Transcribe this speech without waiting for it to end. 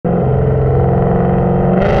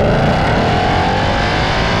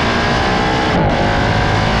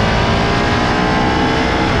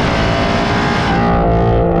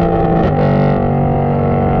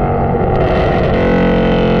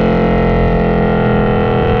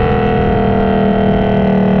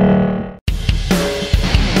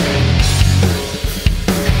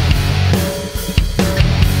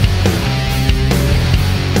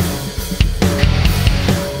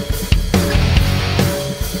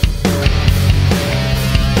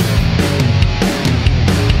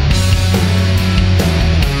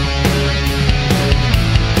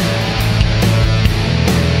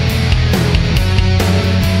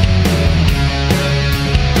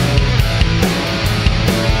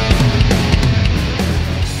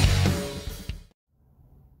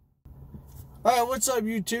what's up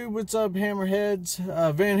YouTube? What's up Hammerheads?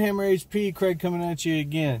 Vanhammer HP, Craig coming at you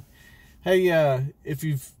again. Hey, if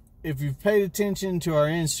you've paid attention to our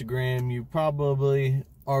Instagram, you probably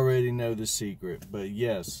already know the secret. But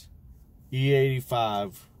yes,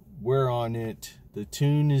 E85, we're on it. The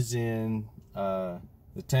tune is in. The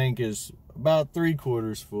tank is about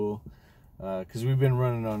 3/4 full because we've been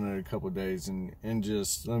running on it a couple days, and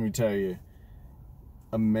just let me tell you,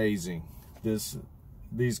 amazing.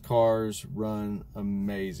 These cars run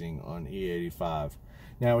amazing on E85.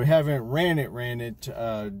 Now we haven't ran it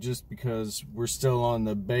just because we're still on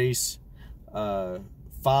the base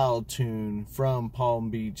file tune from Palm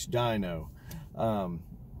Beach Dyno.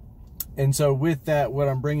 And so with that, what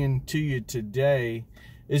I'm bringing to you today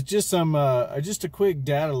is just some just a quick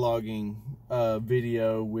data logging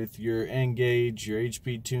video with your N-Gauge, your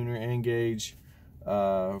HP tuner N-Gauge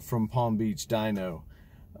from Palm Beach Dyno.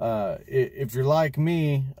 If you're like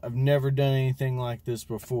me, I've never done anything like this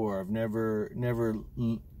before. I've never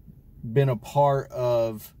been a part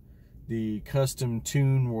of the custom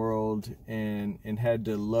tune world and had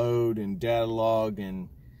to load and data log and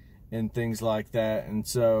things like that. And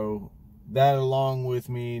so that, along with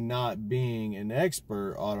me not being an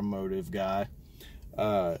expert automotive guy,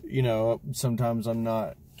 you know, sometimes I'm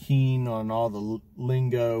not keen on all the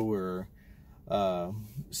lingo or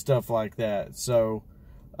stuff like that. So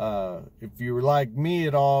if you were like me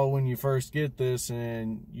at all when you first get this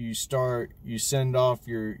and you send off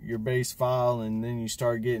your base file and then you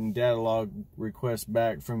start getting data log requests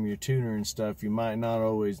back from your tuner and stuff, you might not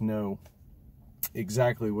always know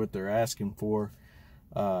exactly what they're asking for,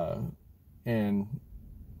 and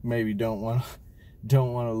maybe don't want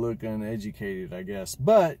to look uneducated, I guess.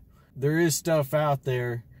 But there is stuff out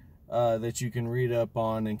there that you can read up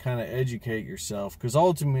on and kind of educate yourself, because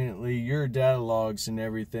ultimately your data logs and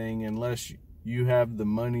everything, unless you have the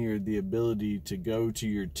money or the ability to go to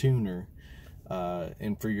your tuner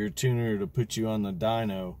and for your tuner to put you on the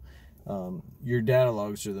dyno, your data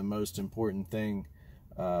logs are the most important thing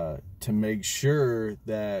to make sure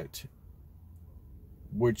that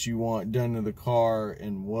what you want done to the car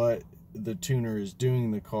and what the tuner is doing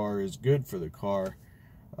in the car is good for the car.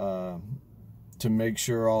 To make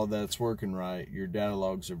sure all that's working right, your data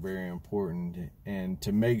logs are very important, and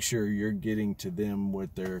to make sure you're getting to them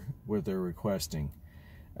what they're requesting.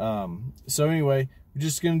 So anyway, we're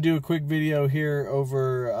just going to do a quick video here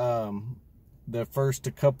over the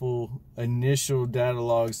first couple initial data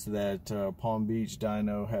logs that Palm Beach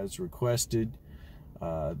Dyno has requested.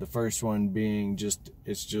 The first one being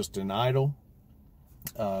it's just an idle.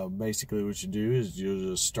 Basically what you do is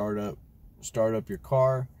you'll just start up your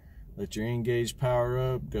car, let your N-Gauge power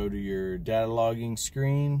up, go to your data logging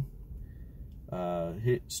screen,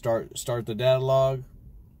 hit start the data log,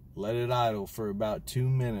 let it idle for about 2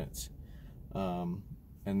 minutes, and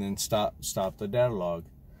then stop the data log.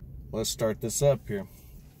 Let's start this up here.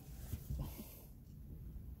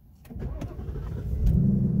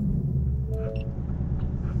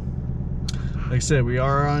 Like I said, we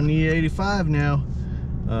are on E85 now.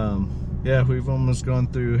 Yeah, we've almost gone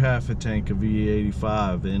through half a tank of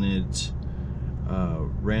E85, and it's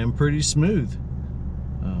ran pretty smooth.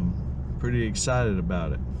 Pretty excited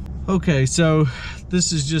about it. Okay, so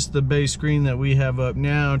this is just the base screen that we have up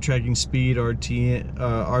now, tracking speed,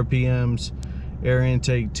 RPMs, air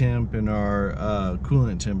intake temp, and our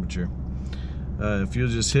coolant temperature. If you'll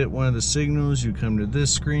just hit one of the signals, you come to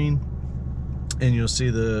this screen, and you'll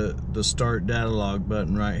see the start data log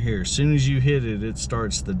button right here. As soon as you hit it, it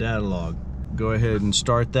starts the data log. Go ahead and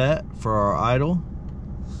start that for our idle.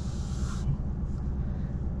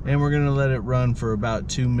 And we're gonna let it run for about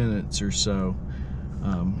 2 minutes or so.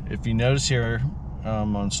 If you notice here,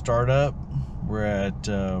 on startup, we're at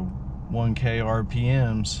 1K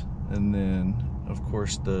RPMs, and then of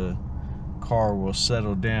course the car will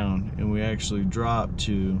settle down, and we actually drop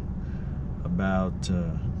to about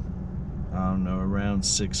I don't know, around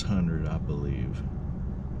 600, I believe.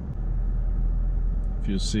 If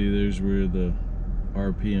you'll see, there's where the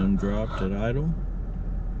RPM dropped at idle.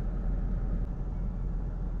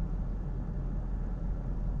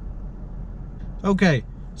 Okay,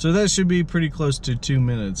 so that should be pretty close to 2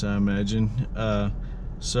 minutes, I imagine.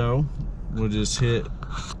 So we'll just hit,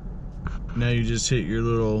 now you just hit your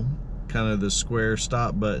little kind of the square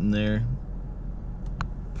stop button there.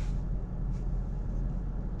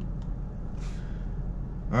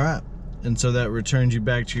 Alright, and so that returns you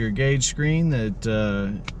back to your gauge screen,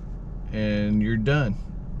 and you're done.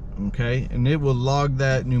 Okay, and it will log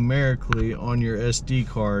that numerically on your SD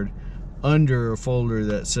card under a folder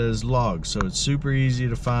that says log, so it's super easy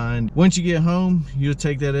to find. Once you get home, you'll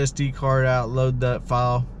take that SD card out, load that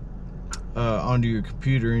file, onto your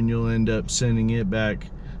computer, and you'll end up sending it back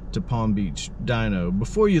to Palm Beach Dyno.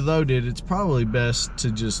 Before you load it, it's probably best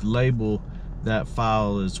to just label that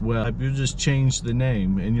file as well. You'll just change the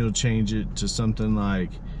name, and you'll change it to something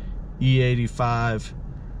like E85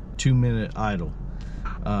 2-minute idle.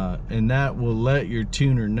 And that will let your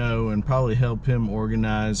tuner know and probably help him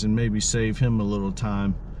organize and maybe save him a little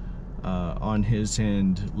time on his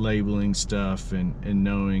end, labeling stuff and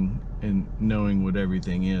knowing what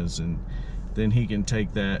everything is. And then he can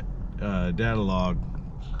take that data log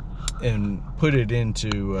and put it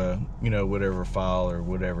into you know, whatever file or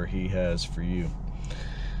whatever he has for you.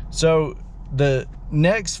 So the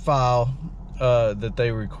next file that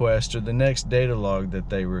they request, or the next data log that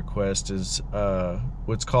they request, is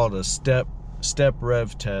what's called a step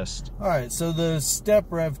rev test. All right, so the step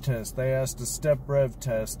rev test, they asked a step rev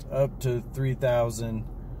test up to 3,000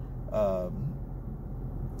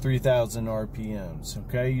 RPMs.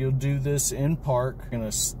 Okay, you'll do this in park. You're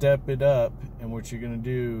gonna step it up, and what you're gonna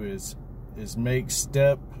do is make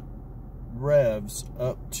step revs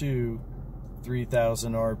up to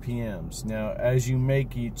 3,000 RPMs. Now, as you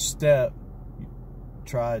make each step, you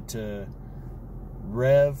try to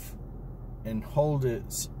rev and hold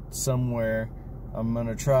it somewhere. I'm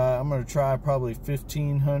gonna try probably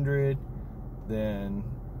 1,500, then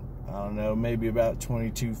I don't know, maybe about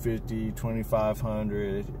 2,250,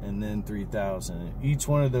 2,500, and then 3,000. Each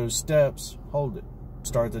one of those steps, hold it.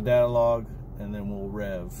 Start the data log, and then we'll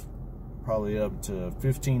rev probably up to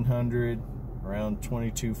 1,500, around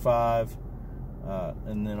 22.5,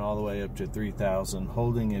 and then all the way up to 3,000,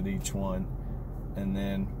 holding it each one, and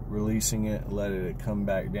then releasing it, letting it come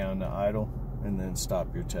back down to idle, and then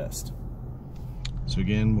stop your test. So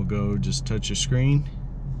again, we'll go just touch your screen.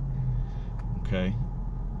 Okay.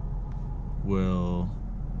 We'll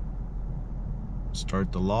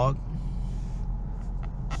start the log.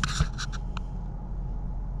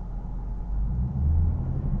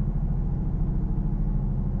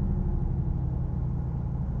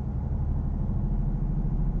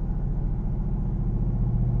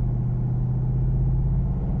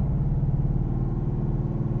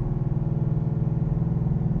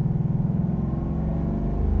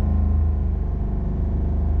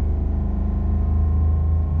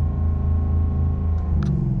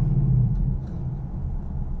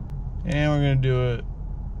 And we're going to do it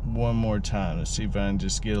one more time to see if I can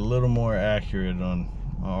just get a little more accurate on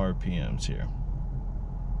my RPMs here.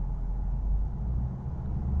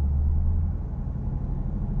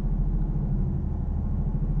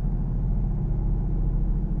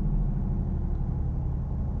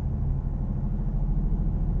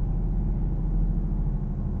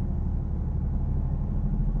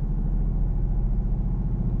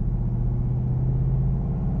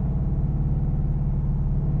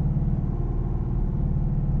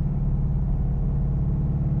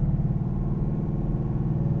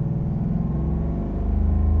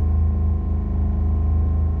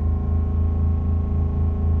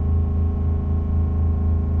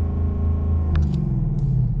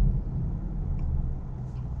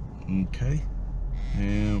 Okay,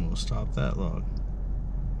 and we'll stop that log.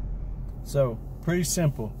 So pretty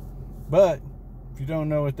simple, but if you don't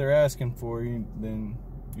know what they're asking for, then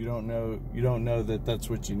you don't know that that's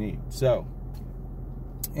what you need. So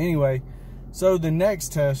anyway, so the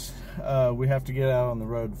next test we have to get out on the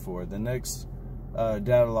road for. The next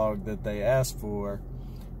data log that they asked for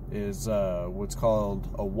is what's called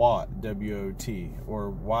a WOT, W-O-T, or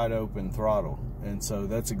wide open throttle. And so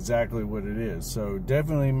that's exactly what it is. So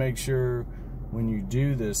definitely make sure when you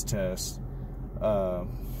do this test,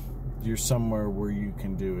 you're somewhere where you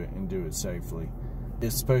can do it and do it safely,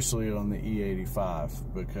 especially on the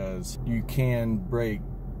E85, because you can break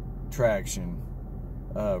traction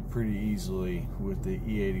pretty easily with the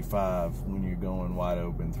E85 when you're going wide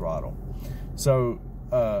open throttle. So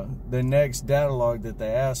the next data log that they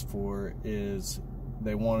asked for is,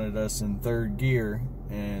 they wanted us in third gear,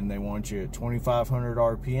 and they want you at 2,500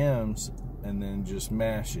 RPMs, and then just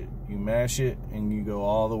mash it. You mash it and you go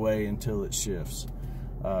all the way until it shifts,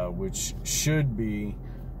 which should be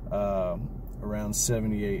around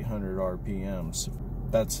 7,800 RPMs.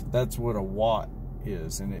 That's what a WOT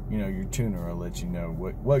is, and you know, your tuner will let you know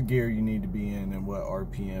what gear you need to be in and what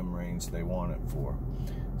RPM range they want it for.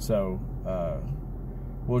 So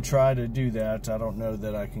we'll try to do that. I don't know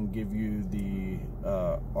that I can give you the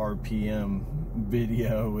RPM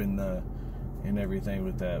video and everything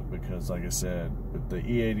with that, because like I said, with the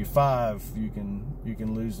E85 you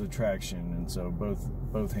can lose the traction, and so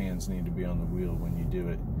both hands need to be on the wheel when you do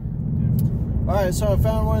it. Alright, so I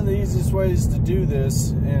found one of the easiest ways to do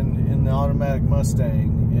this in the automatic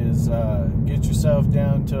Mustang is get yourself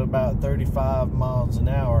down to about 35 miles an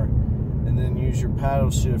hour, and then use your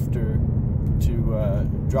paddle shifter to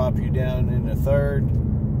drop you down in a third.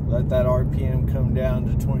 Let that RPM come down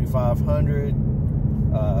to 2,500.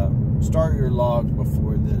 Start your log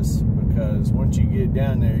before this, because once you get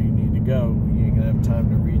down there, you need to go. You ain't gonna have time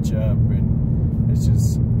to reach up, and it's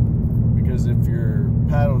just because if your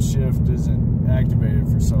paddle shift isn't activated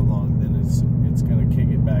for so long, then it's gonna kick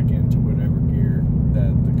it back into whatever gear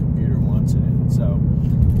that the computer wants it in. So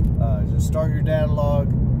just start your data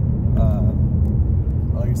log.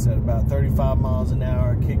 Like I said, about 35 miles an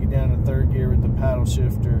hour. Kick it down to third gear with the paddle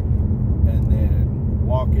shifter, and then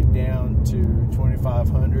walk it down to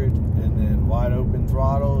 2,500, and then wide open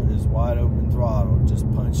throttle is wide open throttle. Just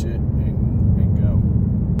punch it and go.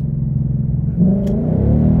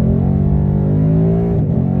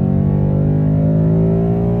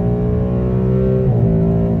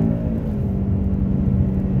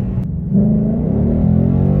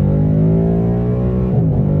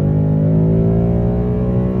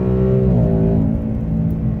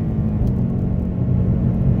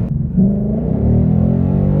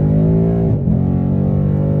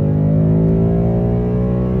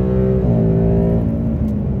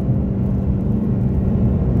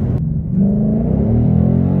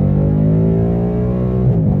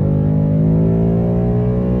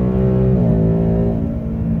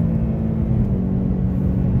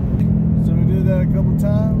 A couple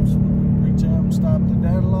times, reach out and stop the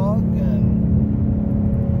data log, and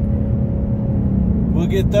we'll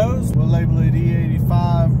get those. We'll label it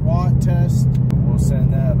E85 WOT test. We'll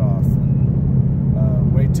send that off,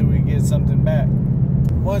 and wait till we get something back.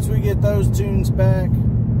 Once we get those tunes back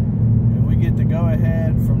and we get the go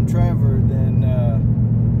ahead from Trevor, then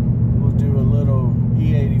we'll do a little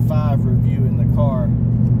E85 review in the car,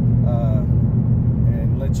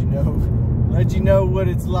 and let you know what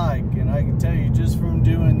it's like. And I can tell you, just from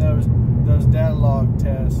doing those data log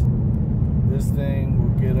tests, this thing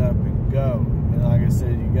will get up and go. And like I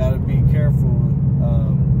said, you got to be careful,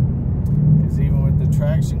 because even with the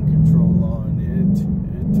traction control on, it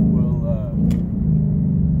will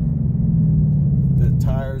the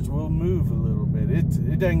tires will move a little bit.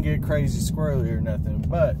 It doesn't get crazy squirrely or nothing,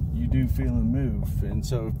 but you do feel them move. And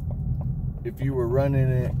so if you were running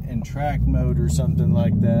it in track mode or something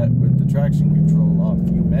like that with the traction control off,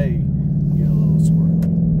 you may get a little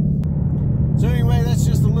squirrely. So anyway, that's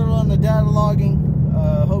just a little on the data logging.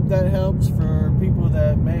 Hope that helps for people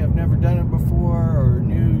that may have never done it before, or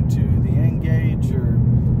new to the N-Gauge or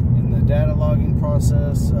in the data logging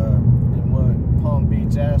process, and what Palm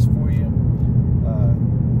Beach asked for you.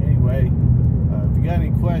 Anyway, if you got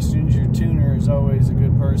any questions, your tuner is always a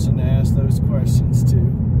good person to ask those questions to.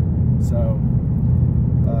 So,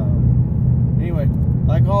 anyway,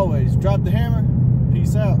 like always, drop the hammer.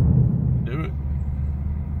 Peace out.